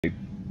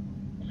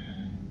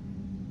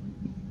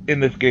in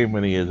this game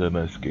when he is in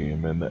this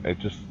game, and it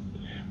just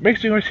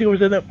makes me wish he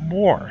was in it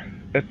more.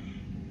 It's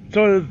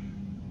sort of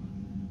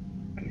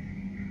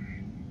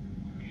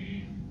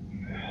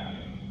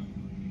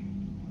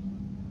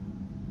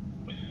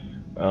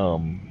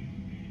um,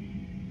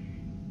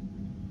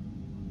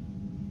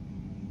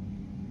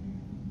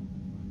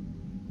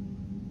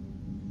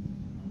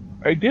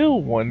 I do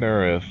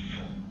wonder if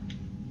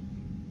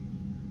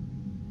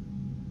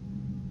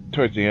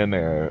towards the end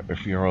there,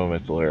 if you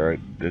romance Lara,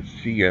 did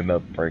she end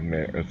up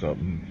pregnant or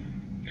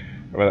something?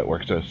 Or that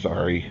works so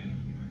sorry.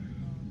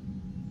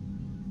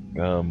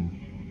 Um,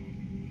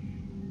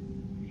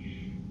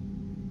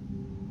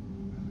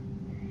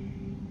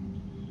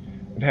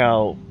 and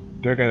how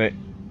they're gonna,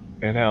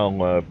 and how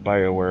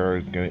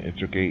Bioware is gonna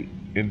integrate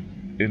and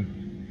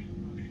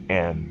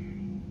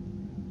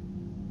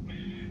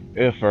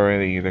if or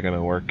any they're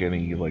gonna work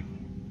any like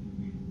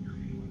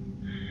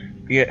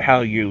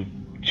how you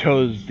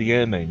chose the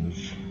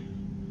endings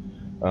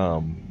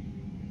um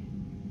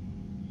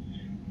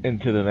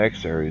into the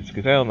next series,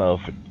 because I don't know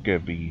if it's gonna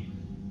be,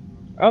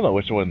 I don't know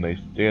which one they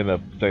end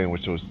up saying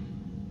which was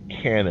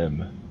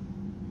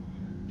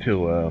canon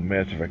to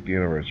Mass Effect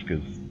universe,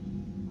 because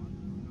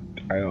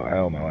I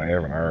don't know, I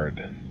haven't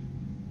heard.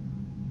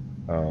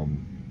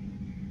 Um,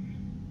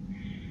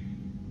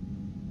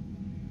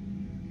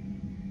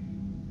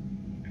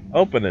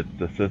 Open it's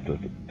the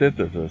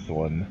synthesis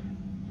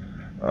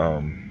one.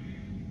 Um,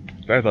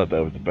 I thought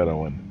that was a better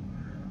one.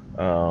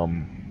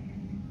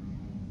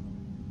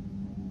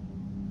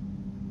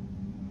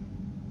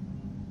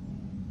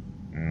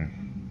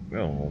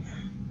 Well,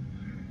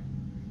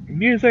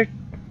 music,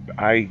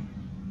 I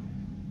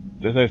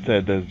as I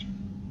said, there's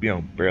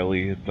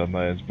barely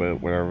sometimes,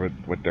 but whatever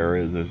what there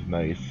is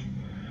nice.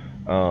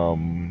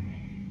 Um,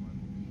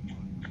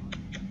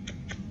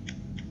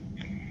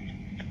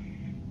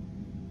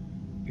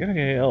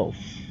 Anything else?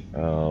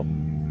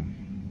 Um,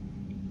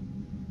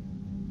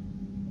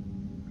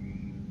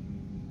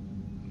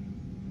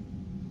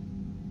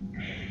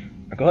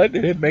 I'm glad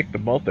they didn't make the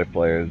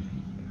multiplayer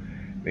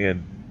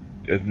and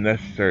as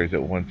necessary as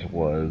it once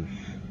was.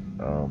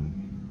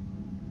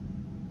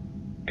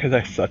 Because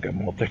I suck at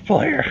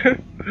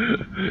multiplayer.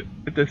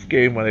 At this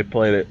game, when I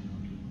played it,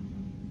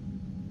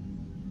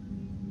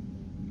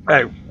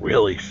 I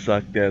really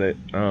sucked at it.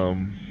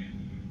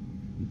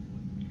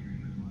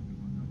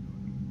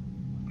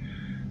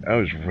 I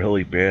was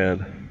really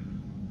bad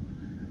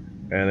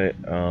at it.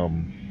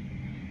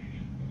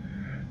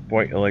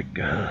 Point like,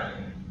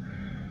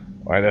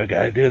 why do I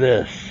gotta do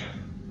this?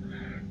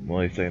 I'm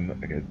only saying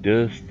I gotta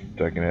do this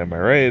so I can have my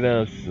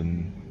readiness,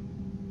 and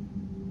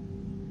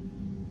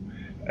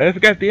I just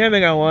got the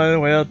ending I wanted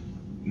without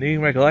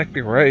needing my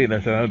galactic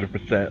readiness at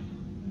 100%.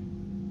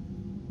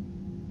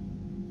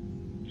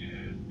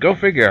 Go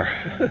figure.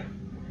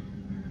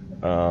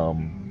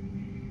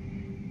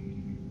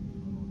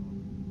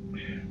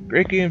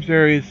 Great game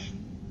series,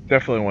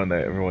 definitely one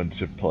that everyone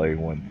should play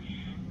once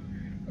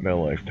in their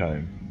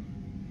lifetime.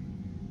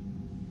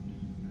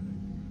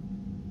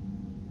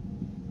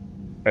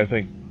 I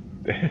think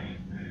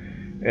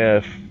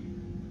if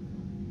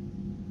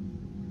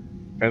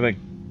I think,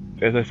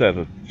 as I said,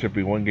 it should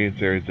be one game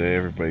series that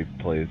everybody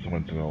plays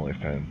once in a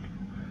lifetime.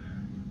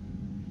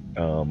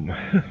 Um,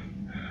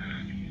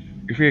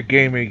 if you're a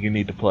gamer, you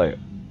need to play it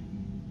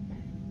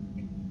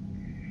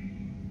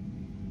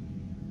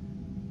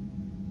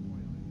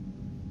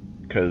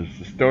because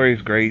the story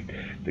is great,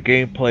 the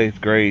gameplay is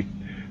great,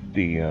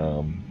 the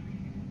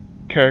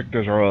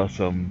characters are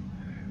awesome.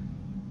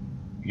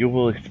 You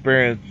will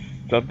experience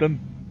something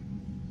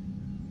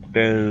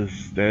that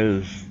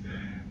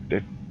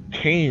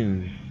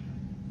change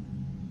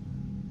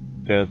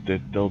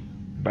that they'll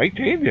might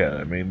change you.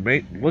 I mean,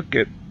 look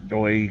at the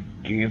way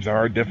games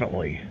are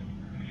differently.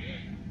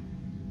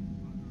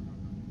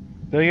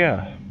 So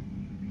yeah,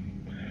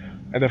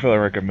 I definitely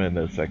recommend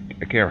this. I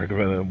can't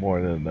recommend it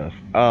more than this.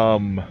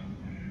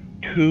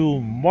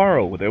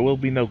 Tomorrow there will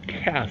be no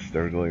cast.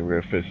 They're going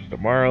to finish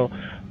tomorrow.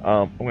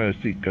 I'm going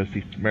to go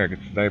see American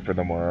Sniper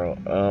tomorrow.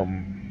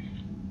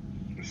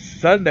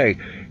 Sunday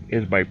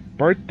is my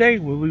birthday.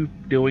 We're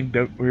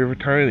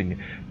returning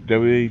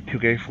WWE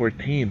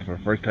 2K14 for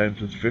the first time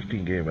since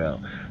 15 came out.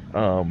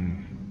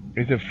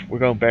 As if we're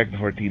going back to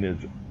 14,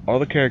 is all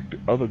the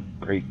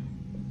great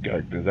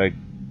characters,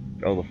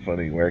 all the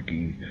funny,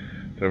 wacky,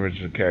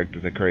 original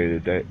characters I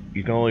created that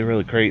you can only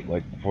really create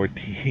like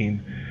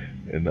 14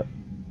 and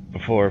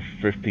before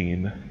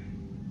 15.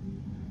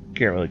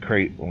 Can't really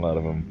create a lot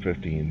of them.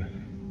 15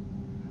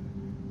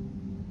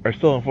 are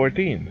still in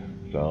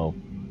 14, so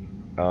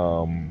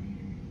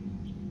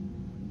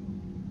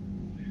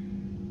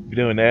be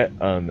doing that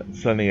on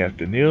Sunday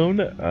afternoon.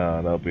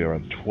 That'll be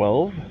around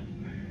 12.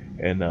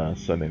 And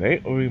Sunday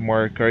night will be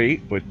Mario Kart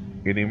 8 with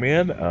Any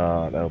Man.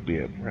 That'll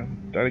be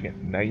starting at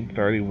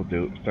 9:30.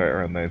 We'll start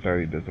around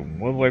 9:30. Do some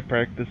one-way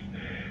practice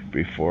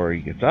before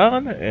he gets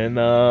on. And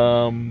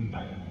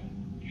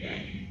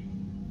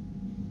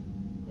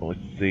let's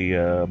see.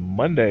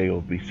 Monday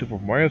will be Super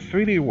Mario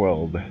 3D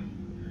World.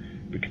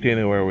 We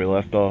continue where we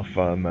left off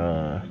on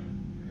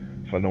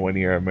from the 1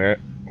 year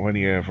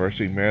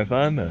anniversary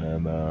marathon,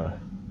 and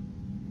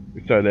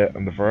we started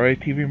on the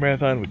Variety TV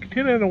marathon. We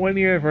continued on the 1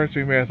 year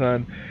anniversary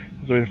marathon.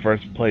 This was the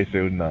first place they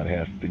would not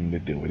have anything to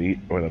do with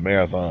a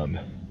marathon.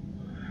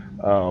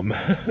 Um,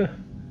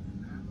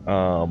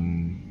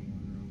 um,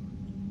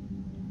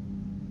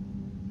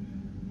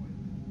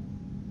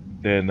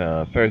 then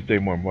Thursday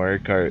more Mario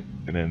Kart,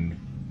 and then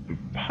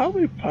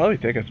probably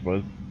take us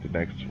both to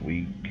next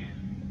week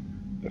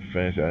to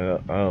finish.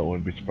 I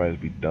wouldn't be surprised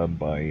to be done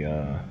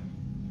by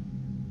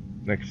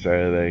next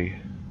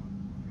Saturday,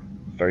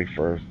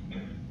 31st.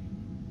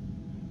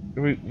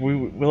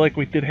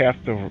 We did half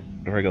the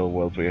regular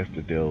worlds we have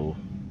to do.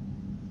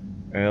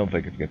 I don't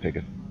think it's gonna take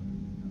us,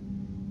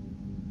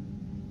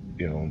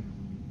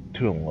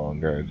 too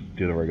longer to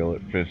do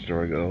finish the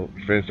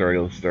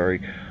regular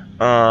story.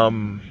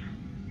 And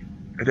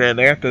then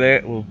after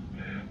that, we'll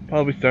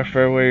probably start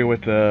February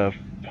with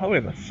probably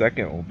in the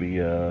second will be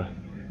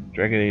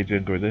Dragon Age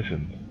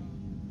Inquisition.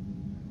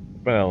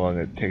 About how long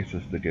it takes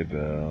us to get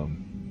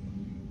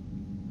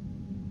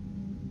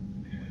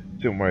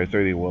Super Mario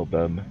 3D World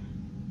done.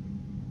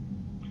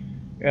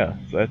 Yeah,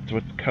 so that's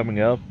what's coming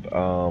up.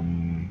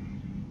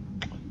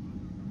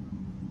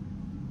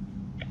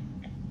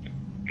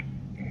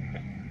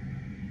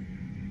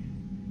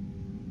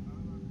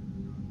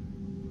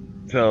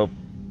 So,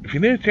 if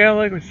you're new to the channel,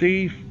 like we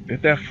see,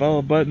 hit that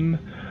follow button.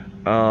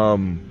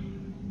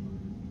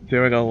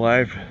 There we go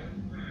live.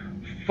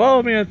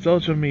 Follow me on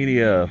social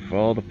media for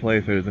all the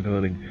playthroughs,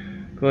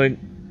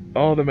 including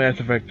all the Mass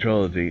Effect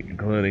trilogy,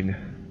 including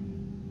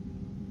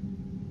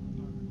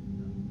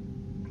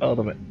all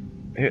the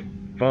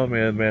follow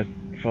me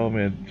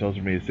on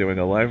social media. See when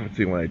I go live.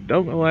 See when I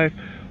don't go live.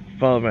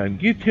 Follow me on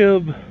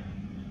YouTube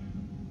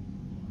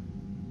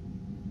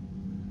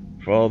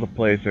for all the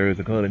playthroughs,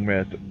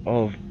 including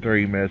all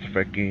 3 Mass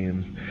Effect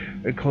games,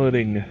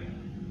 including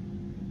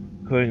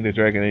the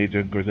Dragon Age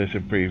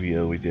Inquisition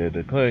preview we did,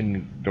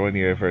 including the 1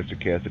 year anniversary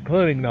cast,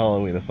 including the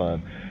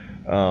Halloween-a-thon,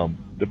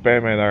 the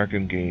Batman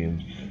Arkham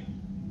games,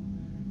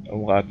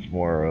 and lots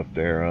more up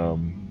there.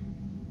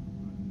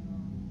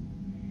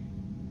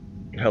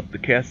 Help the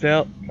cast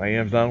out, my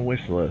Amazon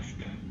wish list.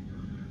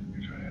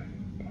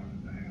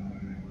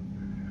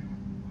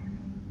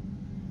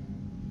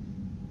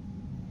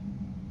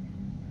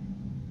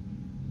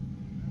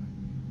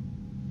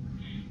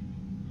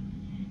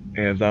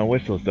 Amazon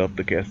wish list, help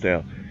the cast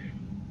out.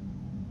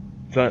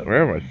 So,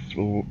 remember,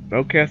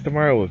 no cast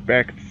tomorrow. We're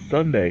back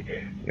Sunday.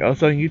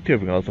 Also on YouTube, you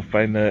can also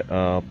find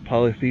the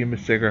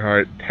Polyphemus Sacred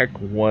Heart Tech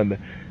 1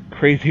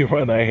 crazy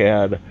run I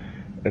had.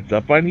 It's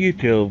up on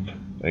YouTube.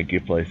 Thank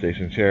you,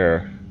 PlayStation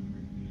Share.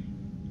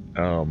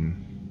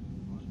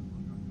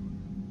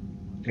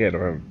 Yeah,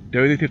 remember,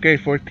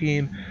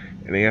 WD2K14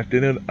 in the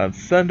afternoon on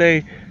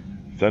Sunday.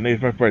 Sunday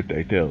is my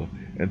birthday, too.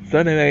 And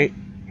Sunday night,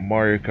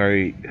 Mario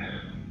Kart.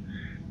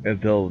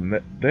 Until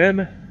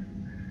then,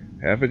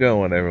 have a good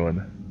one,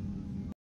 everyone.